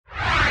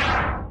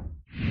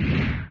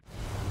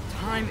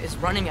is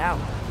running out.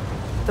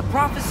 The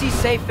prophecies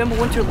say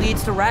Fimbulwinter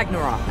leads to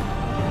Ragnarok.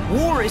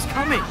 War is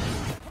coming.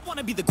 I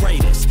wanna be the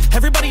greatest.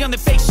 Everybody on the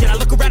fake shit. I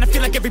look around and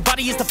feel like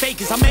everybody is the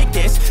fakest. I make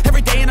this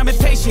every day and I'm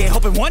impatient,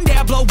 hoping one day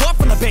I blow up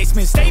from the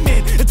basement.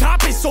 Statement, the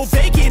top is so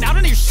vacant. I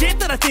don't hear shit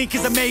that I think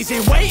is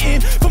amazing.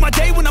 Waiting for my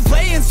day when I'm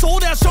playing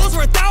sold out shows for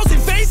 1,000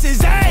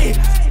 faces. Hey,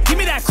 give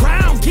me that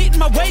crown, get in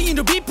my way and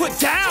to be put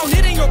down.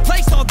 It ain't your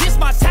place, all this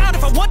my town.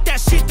 If I want that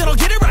shit, then I'll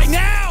get it right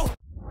now.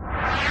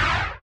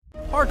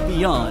 Park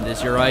Beyond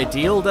is your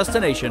ideal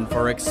destination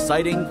for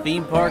exciting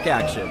theme park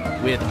action.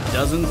 With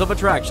dozens of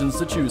attractions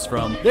to choose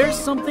from, there's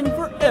something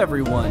for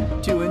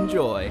everyone to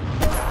enjoy.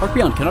 Park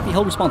Beyond cannot be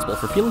held responsible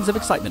for feelings of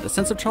excitement, a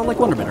sense of childlike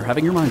wonderment, or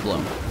having your mind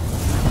blown.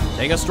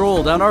 Take a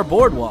stroll down our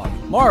boardwalk,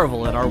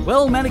 marvel at our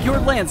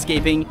well-manicured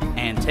landscaping,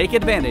 and take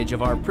advantage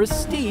of our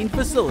pristine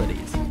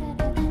facilities.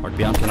 Park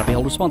Beyond cannot be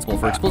held responsible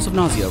for explosive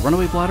nausea,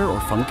 runaway bladder, or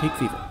funnel cake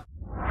fever.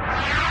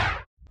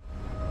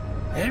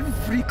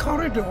 Every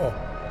corridor,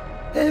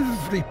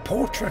 every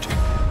portrait,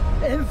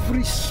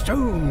 every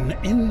stone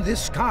in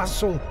this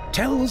castle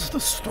tells the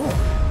story.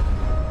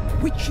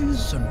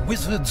 Witches and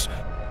wizards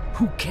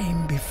who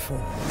came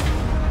before.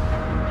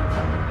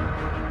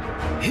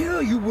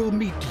 Here you will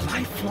meet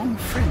lifelong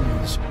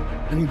friends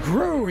and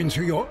grow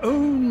into your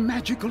own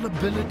magical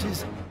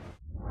abilities